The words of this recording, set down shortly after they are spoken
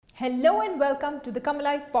Hello and welcome to the Come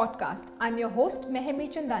Alive podcast. I'm your host Meher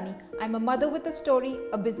Chandani. I'm a mother with a story,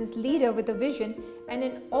 a business leader with a vision, and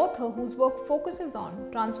an author whose work focuses on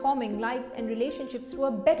transforming lives and relationships through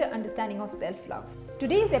a better understanding of self-love.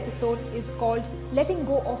 Today's episode is called Letting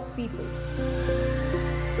Go of People.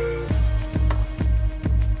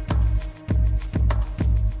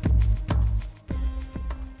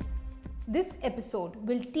 This episode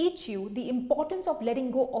will teach you the importance of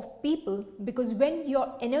letting go of people, because when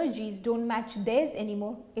your energies don't match theirs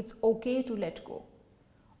anymore, it's okay to let go.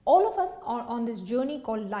 All of us are on this journey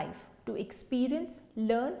called life to experience,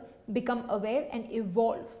 learn, become aware and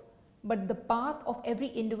evolve. But the path of every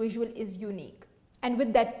individual is unique. And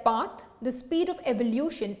with that path, the speed of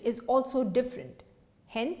evolution is also different.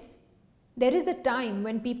 Hence, there is a time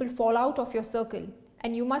when people fall out of your circle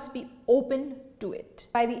and you must be open to it.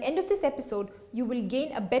 By the end of this episode, you will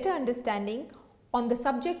gain a better understanding on the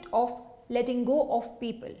subject of letting go of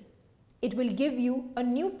people. It will give you a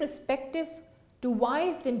new perspective to why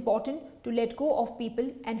is it important to let go of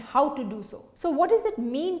people and how to do so. So what does it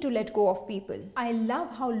mean to let go of people? I love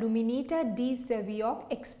how Luminita D.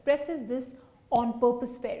 Sevillok expresses this on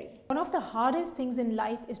Purpose Fairy. One of the hardest things in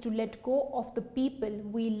life is to let go of the people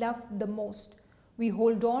we love the most. We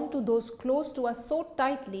hold on to those close to us so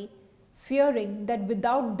tightly, fearing that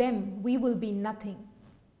without them we will be nothing.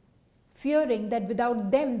 Fearing that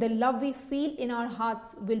without them the love we feel in our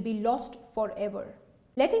hearts will be lost forever.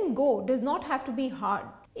 Letting go does not have to be hard.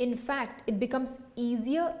 In fact, it becomes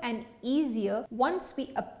easier and easier once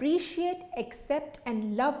we appreciate, accept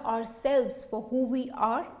and love ourselves for who we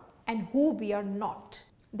are and who we are not.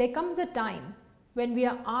 There comes a time when we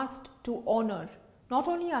are asked to honor not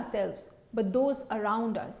only ourselves but those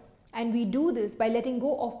around us. And we do this by letting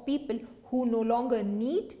go of people who no longer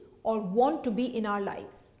need or want to be in our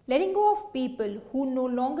lives. Letting go of people who no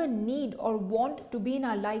longer need or want to be in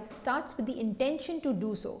our lives starts with the intention to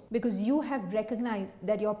do so, because you have recognized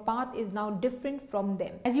that your path is now different from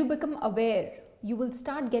them. As you become aware, you will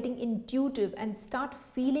start getting intuitive and start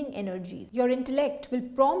feeling energies. Your intellect will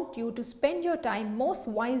prompt you to spend your time most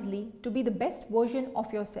wisely to be the best version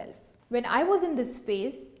of yourself. When I was in this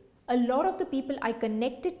phase, a lot of the people I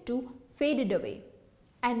connected to faded away,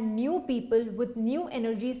 and new people with new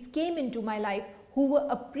energies came into my life who were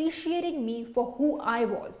appreciating me for who I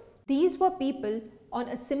was. These were people on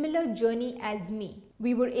a similar journey as me.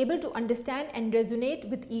 We were able to understand and resonate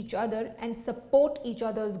with each other and support each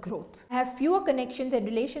other's growth. I have fewer connections and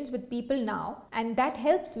relations with people now, and that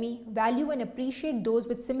helps me value and appreciate those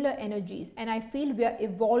with similar energies, and I feel we are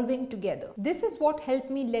evolving together. This is what helped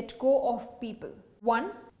me let go of people.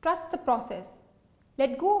 1. Trust the process.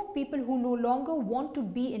 Let go of people who no longer want to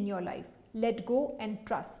be in your life. Let go and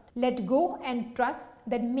trust. Let go and trust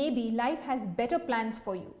that maybe life has better plans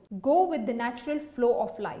for you. Go with the natural flow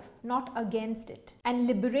of life, not against it. And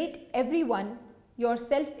liberate everyone,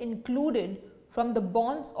 yourself included, from the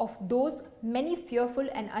bonds of those many fearful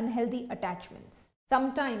and unhealthy attachments.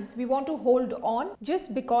 Sometimes we want to hold on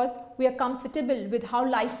just because we are comfortable with how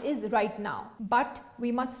life is right now. But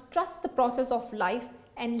we must trust the process of life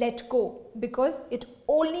and let go, because it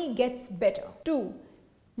only gets better. 2.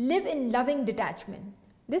 Live in loving detachment.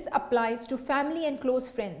 This applies to family and close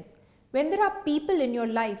friends. When there are people in your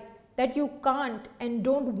life that you can't and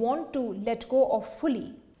don't want to let go of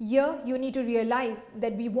fully, here you need to realize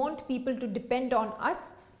that we want people to depend on us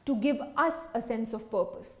to give us a sense of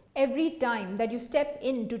purpose. Every time that you step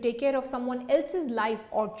in to take care of someone else's life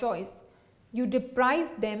or choice, you deprive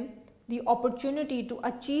them the opportunity to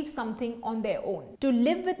achieve something on their own. To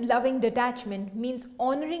live with loving detachment means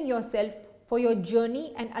honoring yourself for your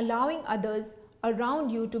journey and allowing others around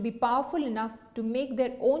you to be powerful enough to make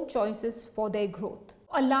their own choices for their growth.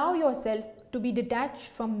 Allow yourself to be detached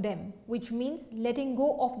from them, which means letting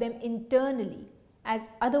go of them internally, as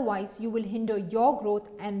otherwise you will hinder your growth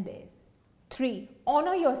and theirs. 3.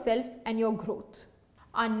 Honor yourself and your growth.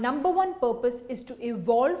 Our number one purpose is to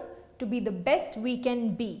evolve to be the best we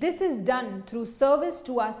can be. This is done through service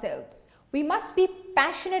to ourselves. We must be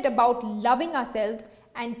passionate about loving ourselves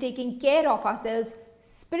and taking care of ourselves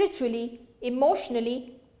spiritually,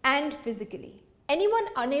 emotionally, and physically. Anyone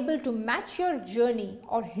unable to match your journey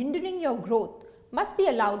or hindering your growth must be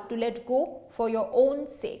allowed to let go for your own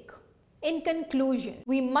sake. In conclusion,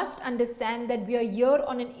 we must understand that we are here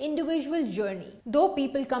on an individual journey. Though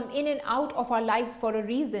people come in and out of our lives for a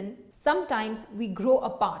reason, sometimes we grow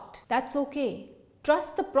apart. That's okay.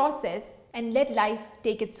 Trust the process and let life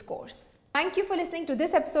take its course. Thank you for listening to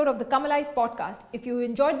this episode of the Come Alive podcast. If you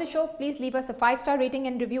enjoyed the show, please leave us a 5-star rating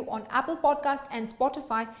and review on Apple Podcast and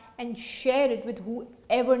Spotify and share it with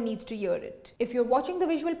whoever needs to hear it. If you're watching the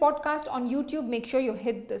visual podcast on YouTube, make sure you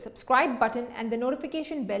hit the subscribe button and the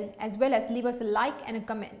notification bell, as well as leave us a like and a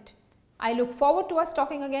comment. I look forward to us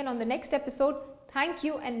talking again on the next episode. Thank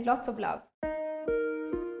you and lots of love.